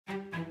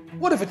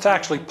What if it's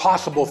actually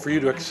possible for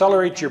you to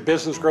accelerate your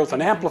business growth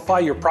and amplify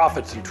your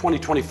profits in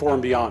 2024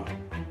 and beyond?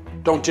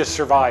 Don't just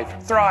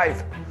survive,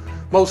 thrive.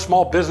 Most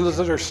small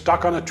businesses are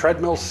stuck on a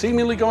treadmill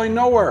seemingly going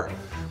nowhere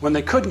when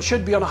they could and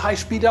should be on a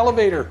high-speed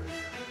elevator.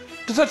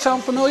 Does that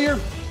sound familiar?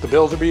 The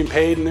bills are being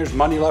paid and there's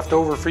money left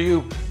over for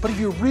you. But have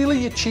you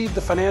really achieved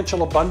the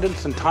financial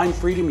abundance and time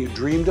freedom you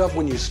dreamed of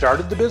when you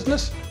started the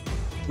business?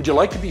 Would you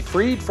like to be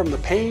freed from the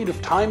pain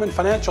of time and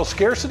financial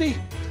scarcity?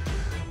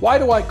 Why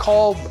do I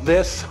call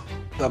this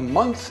the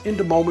Months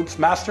into Moments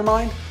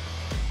Mastermind?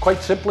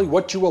 Quite simply,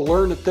 what you will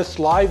learn at this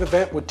live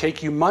event would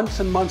take you months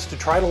and months to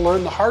try to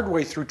learn the hard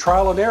way through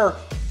trial and error,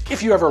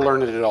 if you ever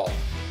learn it at all.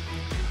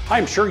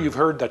 I'm sure you've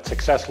heard that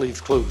success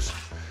leaves clues.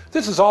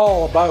 This is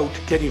all about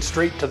getting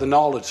straight to the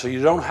knowledge so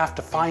you don't have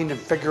to find and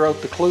figure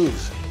out the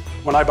clues.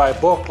 When I buy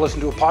a book, listen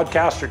to a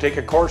podcast, or take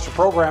a course or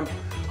program,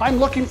 I'm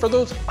looking for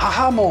those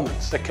aha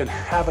moments that can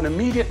have an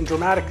immediate and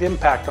dramatic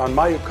impact on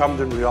my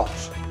outcomes and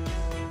results.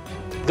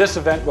 This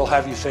event will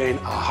have you saying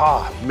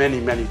aha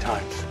many, many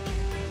times.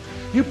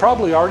 You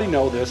probably already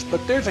know this, but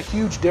there's a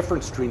huge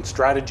difference between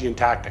strategy and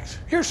tactics.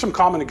 Here's some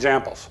common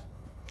examples.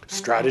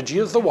 Strategy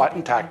is the what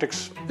and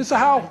tactics is the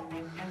how.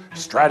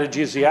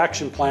 Strategy is the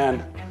action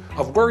plan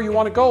of where you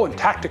want to go, and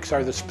tactics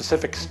are the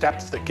specific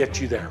steps that get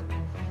you there.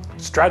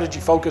 Strategy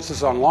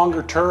focuses on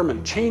longer term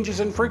and changes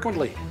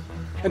infrequently,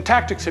 and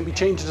tactics can be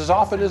changed as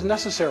often as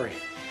necessary.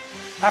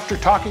 After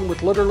talking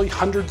with literally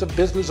hundreds of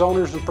business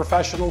owners and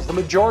professionals, the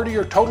majority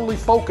are totally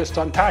focused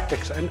on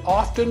tactics and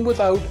often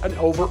without an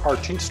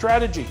overarching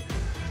strategy.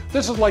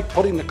 This is like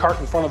putting the cart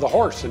in front of the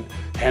horse, and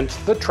hence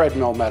the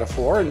treadmill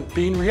metaphor, and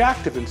being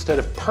reactive instead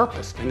of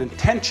purposed and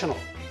intentional.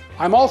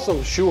 I'm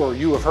also sure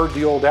you have heard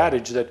the old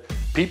adage that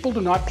people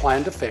do not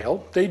plan to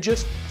fail, they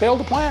just fail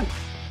to plan.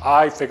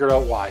 I figured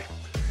out why.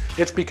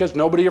 It's because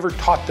nobody ever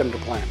taught them to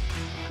plan.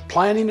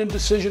 Planning and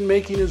decision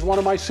making is one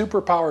of my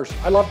superpowers.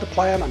 I love to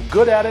plan, I'm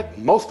good at it,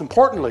 and most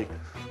importantly,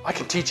 I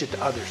can teach it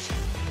to others.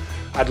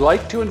 I'd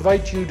like to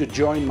invite you to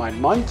join my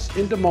Months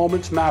into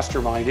Moments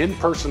Mastermind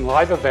in-person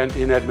live event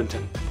in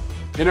Edmonton.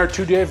 In our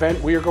 2-day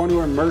event, we are going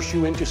to immerse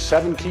you into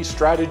 7 key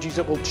strategies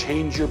that will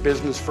change your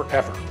business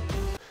forever.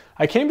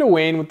 I came to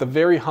Wayne with the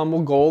very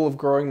humble goal of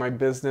growing my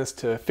business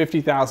to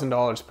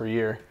 $50,000 per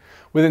year.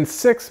 Within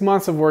 6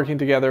 months of working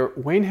together,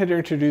 Wayne had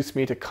introduced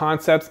me to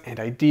concepts and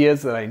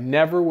ideas that I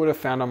never would have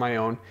found on my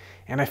own,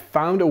 and I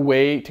found a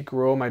way to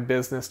grow my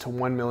business to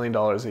 $1 million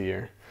a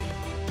year.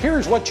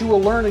 Here's what you will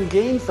learn and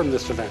gain from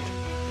this event.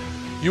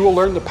 You will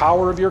learn the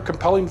power of your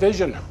compelling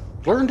vision.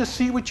 Learn to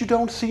see what you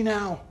don't see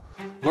now.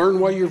 Learn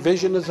why your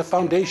vision is the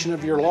foundation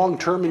of your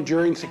long-term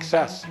enduring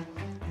success.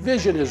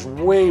 Vision is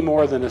way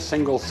more than a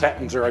single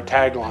sentence or a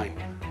tagline.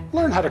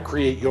 Learn how to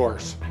create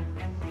yours.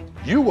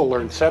 You will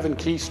learn 7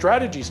 key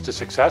strategies to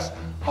success.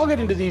 I'll get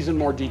into these in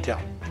more detail.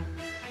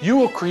 You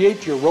will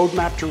create your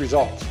roadmap to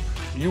results.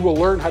 You will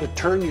learn how to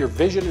turn your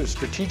vision and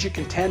strategic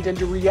intent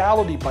into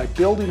reality by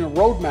building a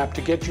roadmap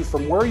to get you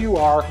from where you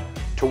are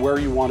to where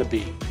you want to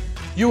be.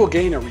 You will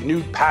gain a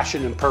renewed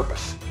passion and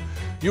purpose.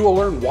 You will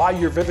learn why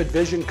your vivid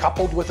vision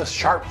coupled with a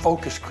sharp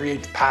focus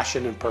creates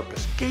passion and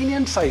purpose. Gain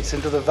insights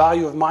into the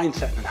value of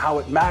mindset and how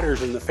it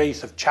matters in the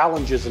face of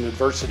challenges and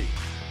adversity.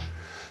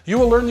 You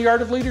will learn the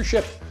art of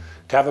leadership.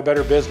 To have a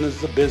better business,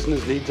 the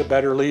business needs a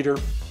better leader.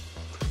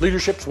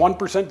 Leadership's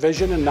 1%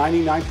 vision and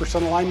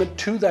 99% alignment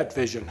to that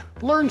vision.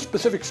 Learn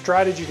specific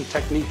strategies and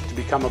techniques to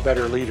become a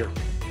better leader.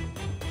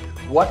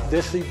 What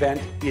this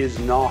event is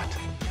not.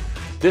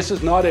 This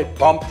is not a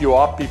bump you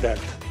up event.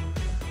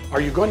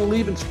 Are you going to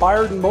leave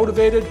inspired and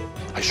motivated?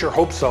 I sure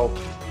hope so.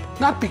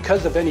 Not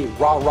because of any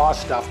rah-rah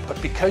stuff,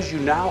 but because you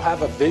now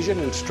have a vision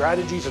and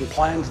strategies and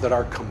plans that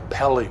are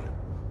compelling.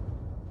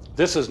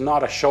 This is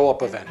not a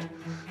show-up event.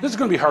 This is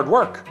going to be hard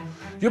work.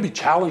 You'll be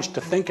challenged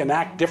to think and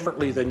act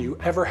differently than you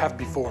ever have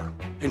before.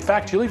 In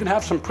fact, you'll even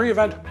have some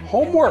pre-event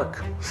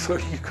homework so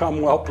you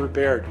come well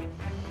prepared.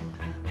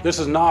 This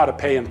is not a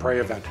pay and pray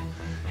event.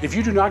 If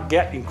you do not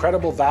get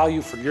incredible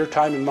value for your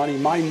time and money,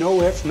 my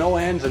no ifs, no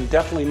ands, and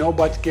definitely no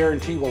buts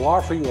guarantee will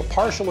offer you a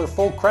partial or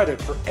full credit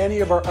for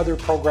any of our other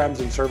programs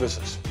and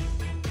services.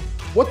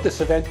 What this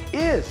event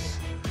is,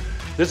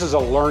 this is a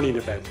learning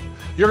event.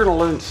 You're going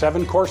to learn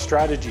 7 core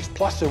strategies,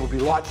 plus there will be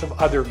lots of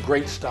other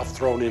great stuff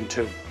thrown in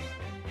too.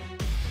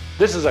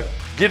 This is a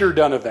get her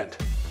done event.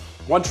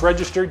 Once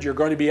registered, you're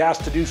going to be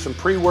asked to do some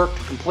pre-work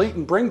to complete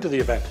and bring to the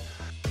event.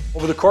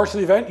 Over the course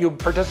of the event, you'll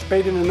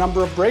participate in a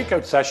number of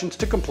breakout sessions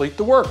to complete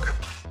the work.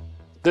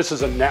 This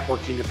is a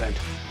networking event.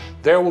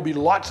 There will be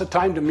lots of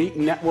time to meet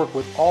and network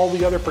with all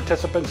the other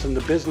participants and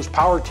the business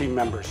power team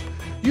members.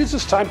 Use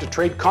this time to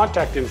trade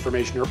contact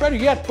information, or better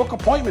yet, book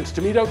appointments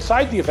to meet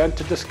outside the event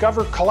to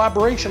discover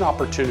collaboration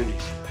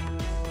opportunities.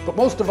 But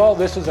most of all,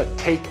 this is a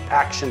take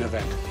action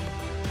event.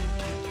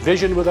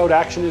 Vision without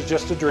action is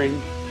just a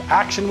dream.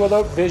 Action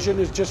without vision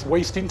is just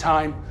wasting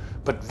time.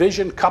 But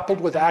vision coupled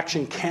with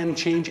action can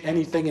change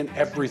anything and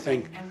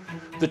everything.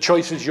 The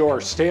choice is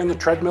yours. Stay on the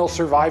treadmill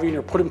surviving,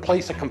 or put in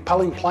place a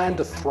compelling plan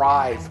to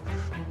thrive.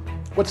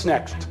 What's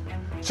next?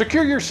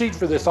 Secure your seat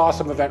for this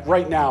awesome event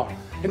right now.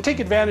 and take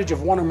advantage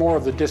of one or more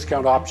of the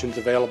discount options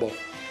available.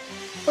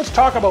 Let's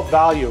talk about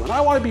value, and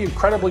I want to be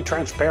incredibly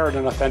transparent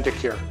and authentic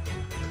here.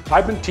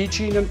 I've been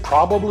teaching and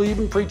probably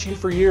even preaching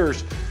for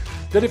years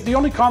that if the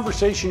only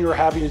conversation you're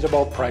having is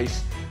about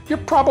price, you're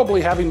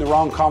probably having the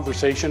wrong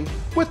conversation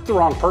with the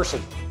wrong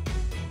person.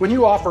 When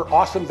you offer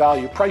awesome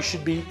value, price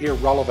should be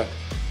irrelevant.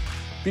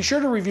 Be sure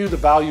to review the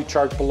value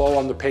chart below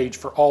on the page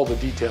for all the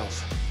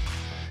details.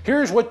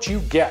 Here's what you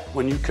get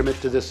when you commit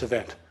to this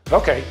event.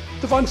 Okay,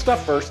 the fun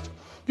stuff first.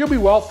 You'll be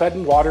well fed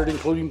and watered,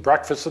 including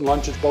breakfasts and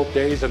lunches both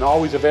days, and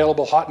always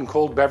available hot and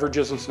cold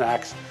beverages and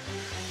snacks.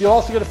 You'll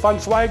also get a fun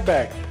swag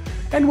bag,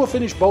 and we'll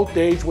finish both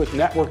days with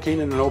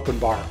networking and an open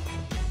bar.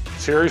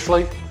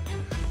 Seriously?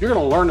 You're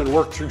going to learn and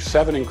work through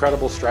 7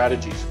 incredible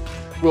strategies.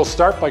 We'll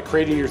start by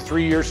creating your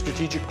 3-year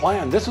strategic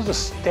plan. This is a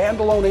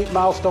standalone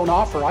 8-milestone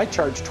offer. I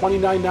charge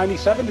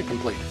 $29.97 to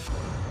complete.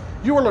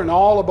 You will learn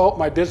all about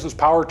my business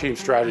power team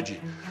strategy.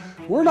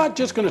 We're not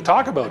just going to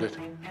talk about it.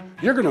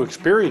 You're going to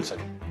experience it.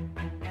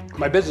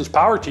 My business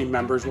power team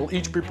members will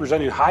each be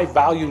presenting high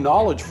value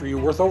knowledge for you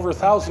worth over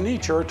 $1,000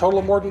 each, or a total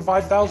of more than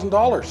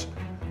 $5,000.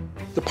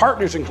 The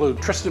partners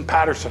include Tristan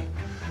Patterson,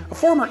 a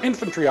former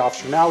infantry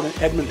officer, now an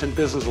Edmonton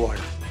business lawyer;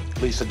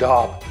 Lisa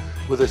Daub,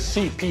 with a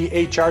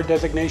CPHR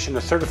designation,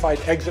 a certified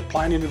exit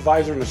planning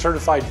advisor and a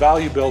certified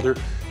value builder.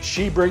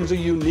 She brings a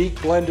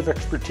unique blend of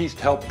expertise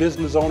to help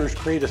business owners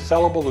create a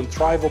sellable and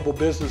thrivable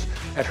business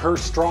at her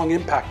Strong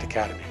Impact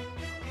Academy.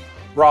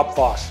 Rob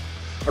Foss,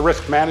 a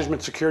risk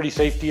management, security,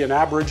 safety, and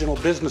Aboriginal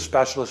business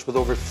specialist with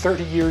over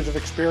 30 years of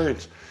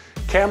experience.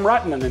 Cam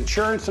Rutten, an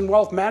insurance and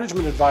wealth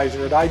management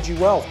advisor at IG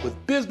Wealth with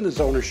business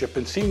ownership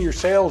and senior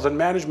sales and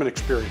management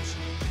experience.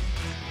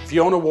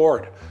 Fiona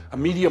Ward, a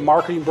media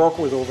marketing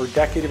broker with over a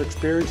decade of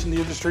experience in the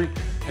industry,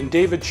 and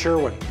David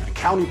Sherwin, an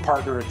accounting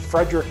partner at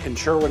Frederick &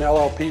 Sherwin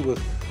LLP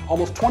with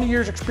almost 20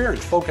 years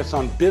experience focused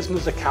on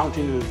business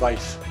accounting and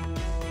advice.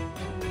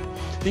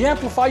 The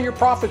Amplify Your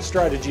Profit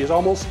strategy is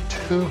almost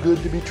too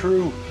good to be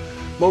true.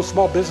 Most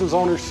small business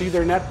owners see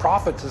their net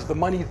profits as the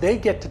money they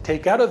get to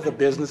take out of the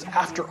business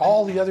after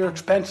all the other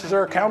expenses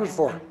are accounted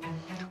for.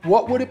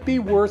 What would it be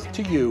worth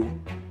to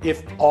you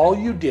if all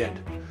you did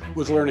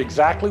was learn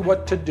exactly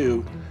what to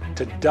do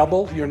to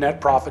double your net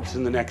profits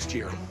in the next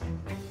year?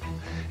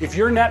 If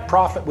your net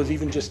profit was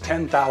even just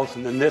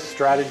 $10,000, then this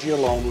strategy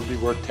alone would be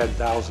worth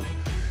 $10,000.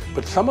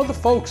 But some of the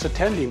folks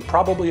attending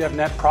probably have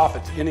net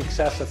profits in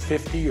excess of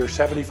 $50,000 or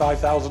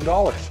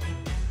 $75,000.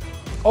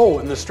 Oh,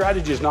 and the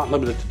strategy is not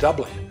limited to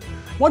doubling.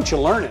 Once you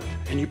learn it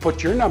and you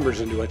put your numbers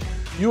into it,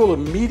 you will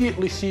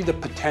immediately see the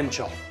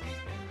potential.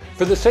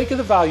 For the sake of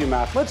the value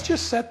math, let's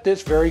just set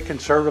this very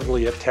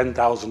conservatively at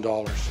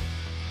 $10,000.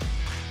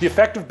 The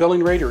effective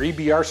billing rate, or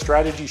EBR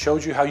strategy,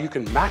 shows you how you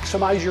can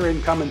maximize your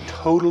income and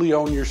totally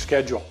own your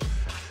schedule.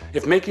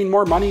 If making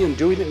more money and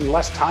doing it in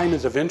less time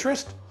is of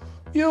interest,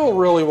 you'll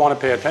really want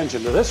to pay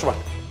attention to this one.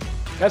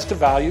 As to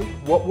value,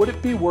 what would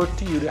it be worth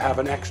to you to have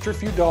an extra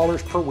few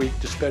dollars per week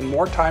to spend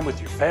more time with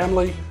your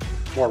family,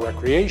 more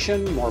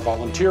recreation, more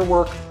volunteer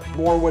work,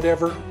 more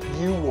whatever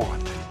you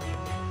want?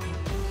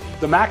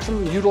 The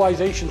maximum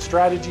utilization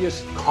strategy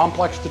is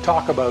complex to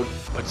talk about,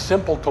 but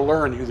simple to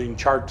learn using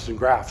charts and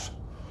graphs.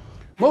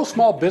 Most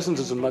small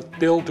businesses must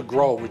build to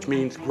grow, which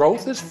means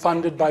growth is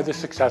funded by the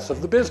success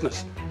of the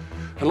business.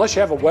 Unless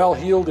you have a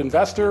well-heeled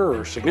investor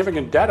or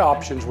significant debt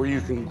options where you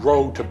can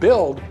grow to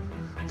build,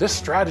 this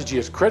strategy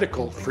is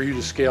critical for you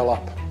to scale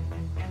up.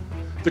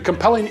 The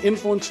compelling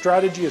influence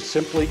strategy is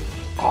simply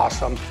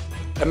awesome.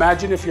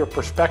 Imagine if your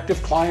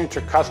prospective clients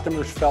or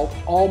customers felt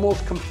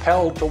almost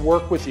compelled to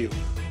work with you.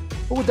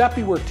 What would that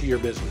be worth to your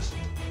business?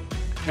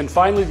 And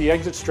finally, the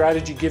exit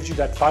strategy gives you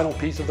that final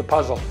piece of the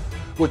puzzle.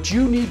 What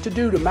you need to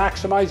do to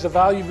maximize the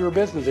value of your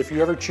business if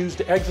you ever choose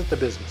to exit the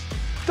business.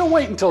 Don't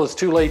wait until it's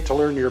too late to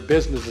learn your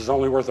business is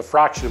only worth a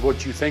fraction of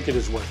what you think it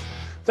is worth.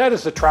 That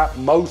is the trap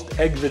most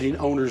exiting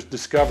owners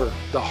discover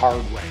the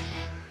hard way.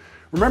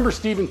 Remember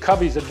Stephen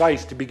Covey's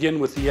advice to begin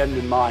with the end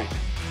in mind.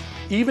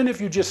 Even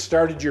if you just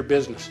started your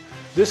business,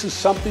 this is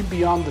something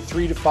beyond the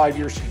 3 to 5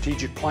 year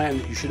strategic plan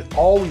that you should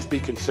always be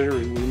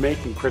considering when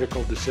making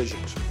critical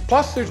decisions.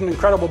 Plus, there's an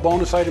incredible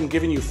bonus item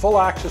giving you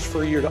full access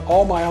for a year to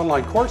all my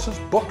online courses,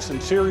 books,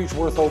 and series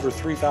worth over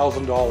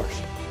 $3,000.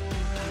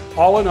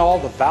 All in all,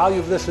 the value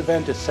of this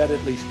event is set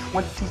at least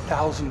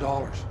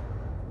 $20,000.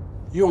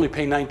 You only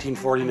pay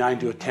 $19.49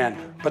 to attend,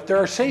 but there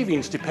are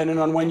savings depending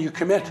on when you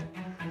commit.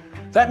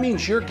 That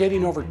means you're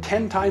getting over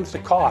 10 times the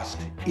cost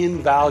in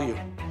value.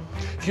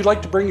 If you'd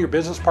like to bring your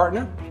business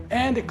partner,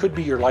 and it could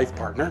be your life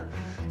partner,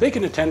 they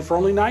can attend for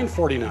only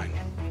 $9.49.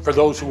 For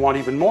those who want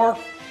even more,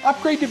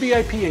 upgrade to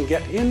VIP and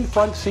get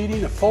in-front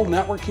seating, a full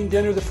networking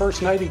dinner the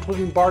first night,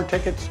 including bar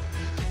tickets,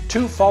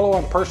 2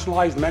 follow-on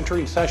personalized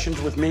mentoring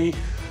sessions with me,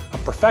 a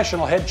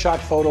professional headshot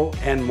photo,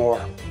 and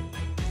more.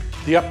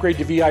 The upgrade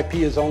to VIP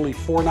is only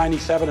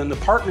 $497, and the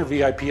partner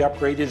VIP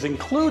upgrade is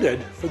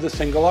included for the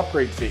single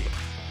upgrade fee.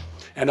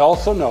 And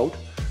also note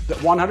that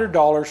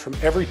 $100 from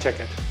every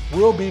ticket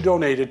will be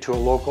donated to a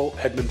local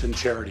Edmonton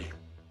charity.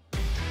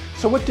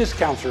 So what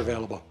discounts are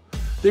available?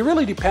 They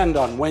really depend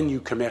on when you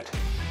commit.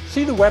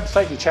 See the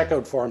website and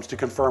checkout forms to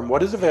confirm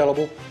what is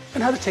available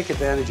and how to take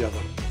advantage of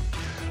them.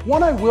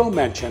 One I will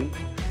mention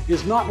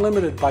is not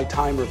limited by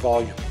time or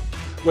volume.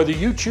 Whether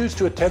you choose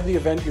to attend the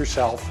event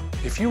yourself,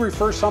 if you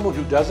refer someone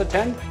who does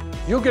attend,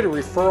 you'll get a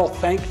referral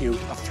thank you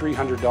of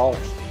 $300.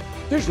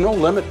 There's no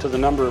limit to the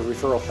number of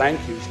referral thank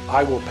yous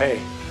I will pay,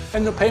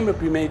 and the payment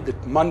will be made the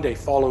Monday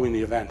following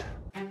the event.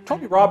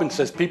 Tony Robbins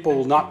says people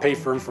will not pay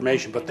for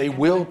information, but they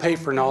will pay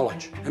for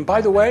knowledge. And by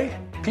the way,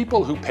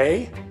 people who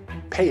pay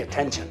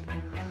attention.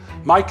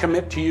 My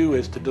commit to you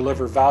is to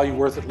deliver value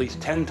worth at least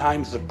 10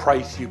 times the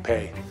price you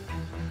pay.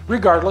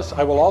 Regardless,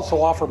 I will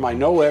also offer my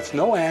no ifs,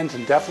 no ands,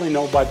 and definitely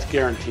no buts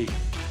guarantee.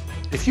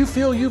 If you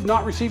feel you've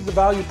not received the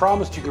value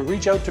promised, you can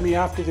reach out to me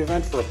after the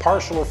event for a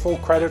partial or full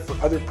credit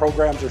for other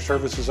programs or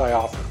services I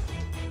offer.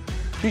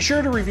 Be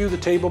sure to review the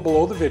table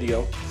below the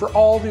video for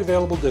all the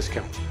available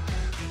discounts.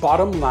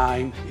 Bottom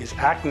line is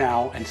act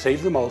now and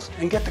save the most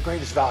and get the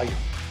greatest value.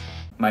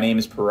 My name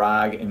is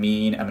Parag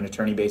Amin. I'm an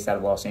attorney based out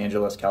of Los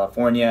Angeles,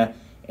 California,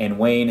 and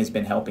Wayne has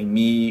been helping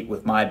me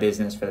with my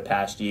business for the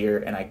past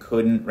year, and I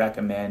couldn't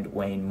recommend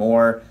Wayne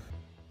more.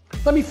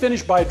 Let me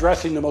finish by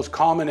addressing the most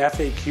common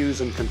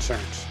FAQs and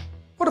concerns.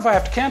 What if I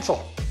have to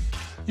cancel?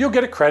 You'll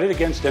get a credit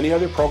against any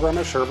other program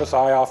or service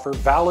I offer,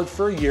 valid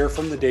for a year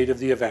from the date of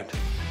the event.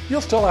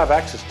 You'll still have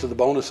access to the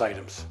bonus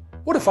items.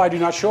 What if I do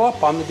not show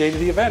up on the date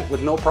of the event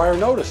with no prior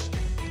notice?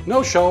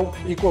 No show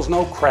equals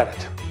no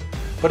credit.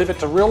 But if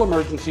it's a real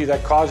emergency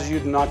that causes you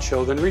to not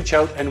show, then reach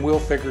out and we'll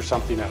figure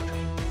something out.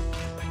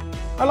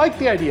 I like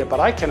the idea, but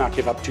I cannot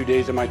give up 2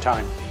 days of my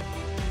time.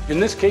 In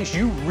this case,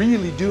 you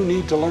really do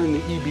need to learn the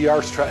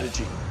EBR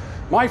strategy.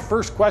 My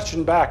first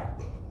question back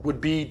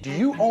would be, do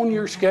you own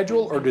your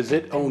schedule or does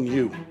it own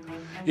you?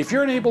 If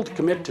you're unable to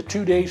commit to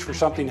 2 days for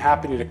something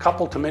happening a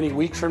couple to many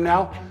weeks from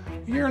now,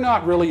 you're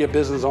not really a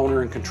business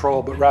owner in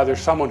control, but rather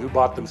someone who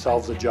bought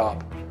themselves a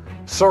job.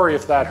 Sorry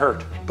if that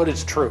hurt, but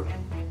it's true.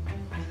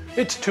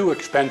 It's too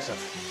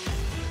expensive.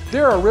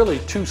 There are really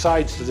two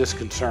sides to this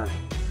concern.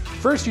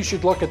 First, you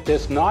should look at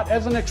this not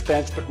as an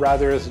expense, but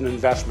rather as an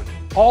investment.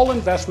 All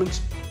investments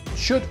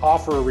should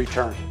offer a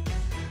return.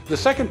 The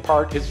second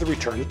part is the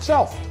return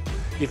itself.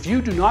 If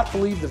you do not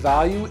believe the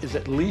value is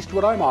at least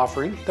what I'm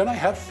offering, then I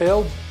have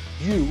failed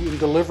you in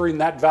delivering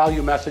that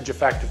value message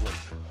effectively.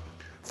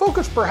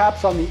 Focus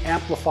perhaps on the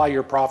amplify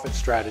your profit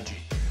strategy.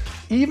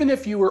 Even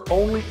if you were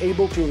only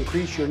able to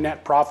increase your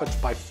net profits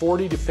by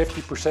 40 to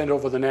 50%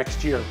 over the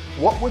next year,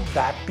 what would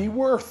that be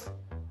worth?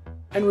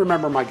 And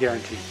remember my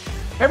guarantee.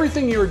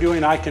 Everything you are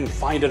doing, I can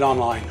find it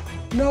online.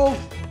 No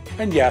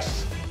and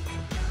yes.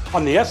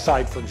 On the yes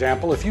side, for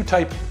example, if you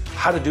type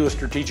how to do a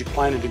strategic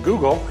plan into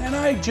Google, and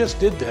I just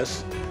did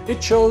this,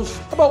 it shows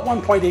about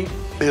 1.8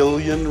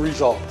 billion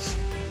results.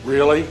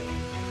 Really?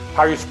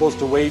 How are you supposed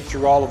to wade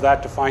through all of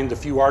that to find the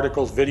few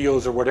articles,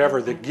 videos, or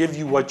whatever that give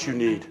you what you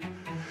need?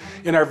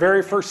 In our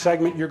very first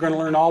segment, you're going to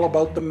learn all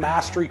about the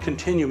mastery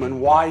continuum and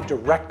why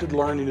directed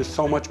learning is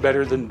so much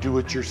better than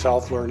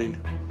do-it-yourself learning.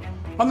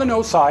 On the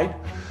no side,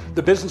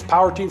 the business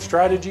power team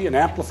strategy and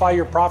amplify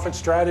your profit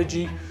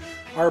strategy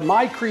are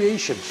my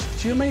creations.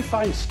 So you may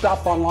find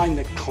stuff online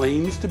that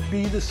claims to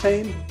be the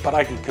same, but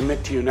I can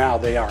commit to you now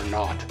they are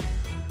not.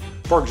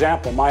 For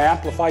example, my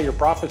amplify your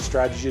profit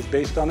strategy is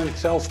based on an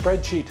Excel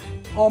spreadsheet.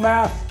 All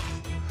math.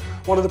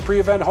 One of the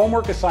pre-event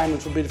homework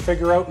assignments will be to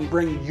figure out and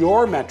bring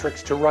your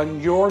metrics to run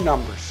your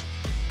numbers.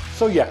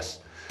 So yes,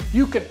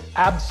 you can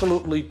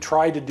absolutely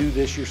try to do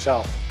this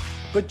yourself,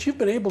 but you've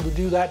been able to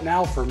do that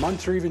now for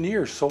months or even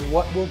years, so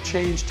what will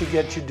change to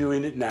get you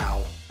doing it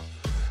now?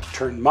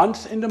 Turn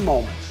months into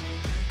moments,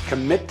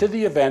 commit to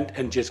the event,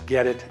 and just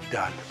get it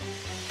done.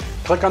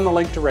 Click on the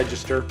link to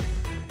register.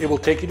 It will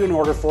take you to an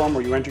order form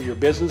where you enter your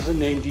business and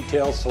name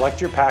details,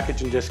 select your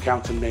package and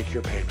discounts, and make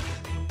your payment.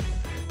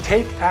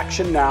 Take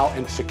action now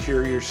and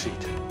secure your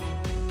seat.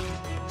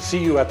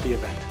 See you at the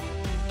event.